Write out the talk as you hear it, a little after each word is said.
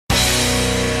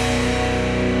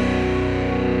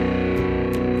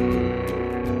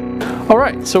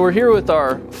Alright, so we're here with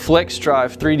our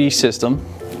FlexDrive 3D system,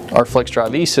 our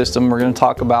FlexDrive E system. We're going to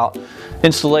talk about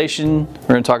installation, we're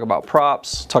going to talk about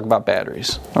props, talk about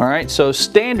batteries. Alright, so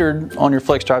standard on your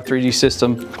FlexDrive 3D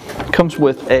system comes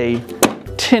with a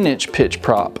 10-inch pitch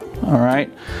prop. Alright,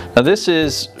 now this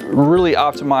is really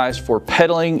optimized for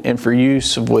pedaling and for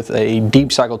use with a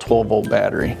deep cycle 12-volt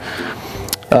battery.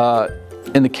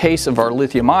 In the case of our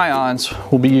lithium ions,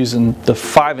 we'll be using the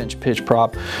 5-inch pitch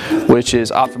prop, which is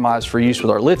optimized for use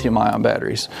with our lithium ion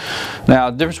batteries.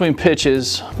 Now, the difference between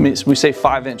pitches, we say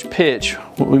 5-inch pitch,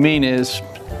 what we mean is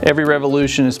every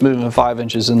revolution is moving 5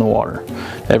 inches in the water.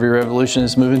 Every revolution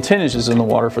is moving 10 inches in the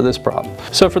water for this prop.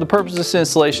 So for the purpose of this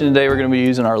installation today, we're going to be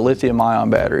using our lithium ion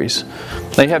batteries.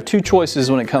 They have two choices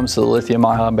when it comes to the lithium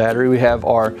ion battery. We have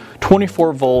our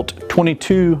 24 volt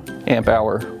 22 amp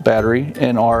hour battery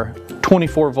and our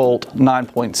 24 volt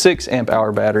 9.6 amp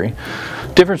hour battery.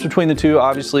 Difference between the two,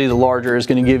 obviously the larger is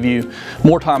going to give you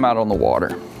more time out on the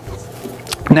water.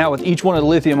 Now with each one of the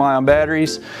lithium ion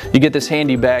batteries, you get this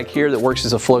handy bag here that works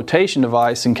as a flotation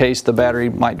device in case the battery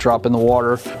might drop in the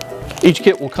water. Each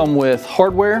kit will come with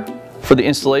hardware for the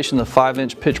installation of the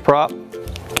 5-inch pitch prop.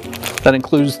 That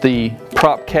includes the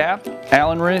prop cap,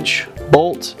 Allen wrench,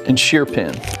 bolt, and shear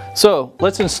pin. So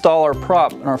let's install our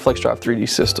prop in our FlexDrive 3D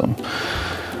system.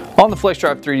 On the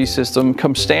FlexDrive 3D system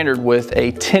comes standard with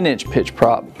a 10-inch pitch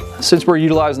prop. Since we're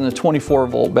utilizing the 24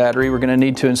 volt battery, we're going to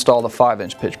need to install the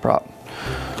 5-inch pitch prop.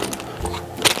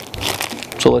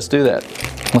 So let's do that.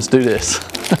 Let's do this.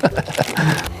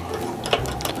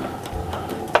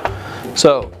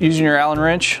 So using your Allen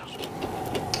wrench,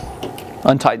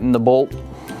 untighten the bolt.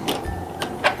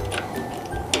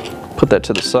 Put that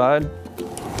to the side.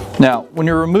 Now when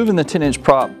you're removing the 10-inch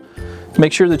prop,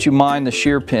 make sure that you mind the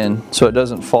shear pin so it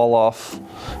doesn't fall off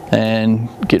and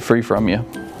get free from you.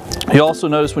 You also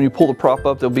notice when you pull the prop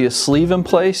up, there'll be a sleeve in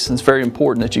place, and it's very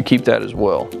important that you keep that as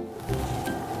well.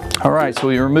 Alright, so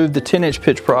we removed the 10-inch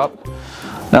pitch prop.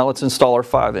 Now let's install our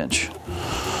 5-inch.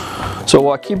 So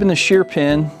while keeping the shear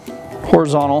pin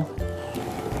horizontal,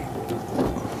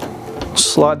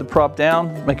 slide the prop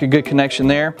down, make a good connection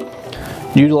there.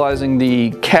 Utilizing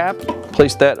the cap,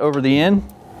 place that over the end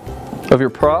of your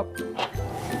prop.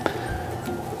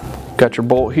 Got your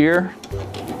bolt here.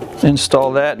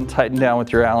 Install that and tighten down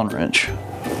with your Allen wrench.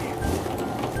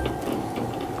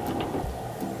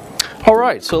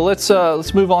 Alright, so let's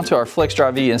move on to our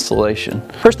FlexDrive E installation.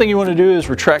 First thing you want to do is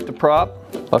retract the prop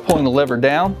by pulling the lever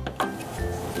down.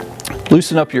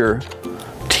 Loosen up your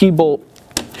T-bolt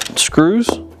screws,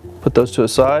 put those to a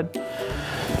side.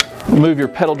 Remove your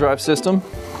pedal drive system.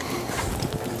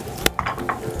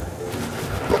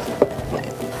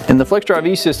 And the FlexDrive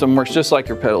E system works just like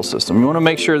your pedal system. You want to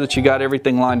make sure that you got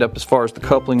everything lined up as far as the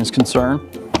coupling is concerned.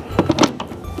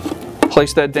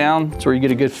 Place that down so where you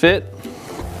get a good fit.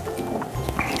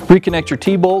 Reconnect your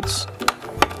T-bolts.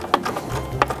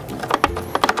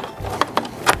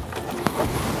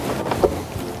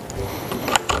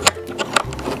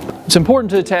 It's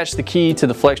important to attach the key to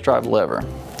the FlexDrive lever.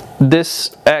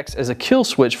 This acts as a kill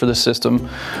switch for the system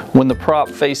when the prop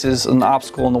faces an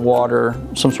obstacle in the water,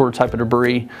 some sort of type of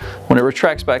debris. When it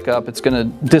retracts back up, it's going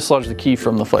to dislodge the key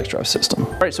from the FlexDrive system.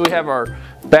 All right, so we have our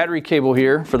battery cable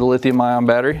here for the lithium ion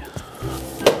battery.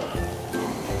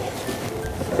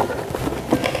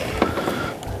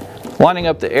 Lining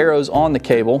up the arrows on the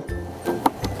cable,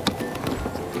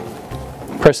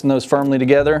 pressing those firmly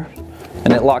together,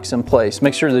 and it locks in place.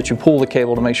 Make sure that you pull the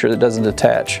cable to make sure that it doesn't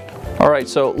detach. Alright,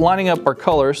 so lining up our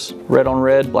colors, red on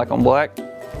red, black on black.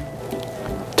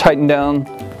 Tighten down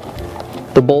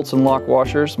the bolts and lock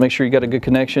washers, make sure you got a good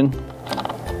connection.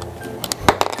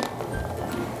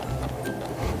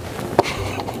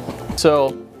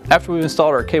 So after we've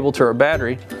installed our cable to our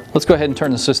battery, let's go ahead and turn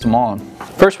the system on.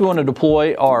 First we want to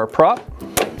deploy our prop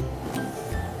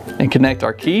and connect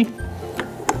our key.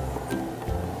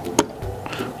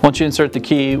 Once you insert the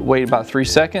key, wait about 3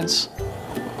 seconds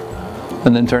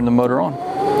and then turn the motor on.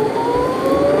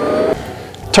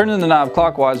 Turning the knob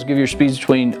clockwise will give you your speeds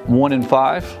between 1 and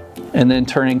 5, and then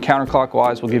turning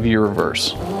counterclockwise will give you your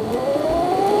reverse.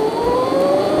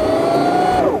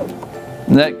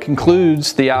 And that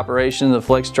concludes the operation of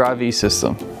the FlexDrive E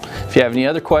system. If you have any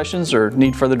other questions or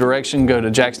need further direction, go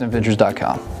to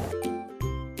jacksonadventures.com.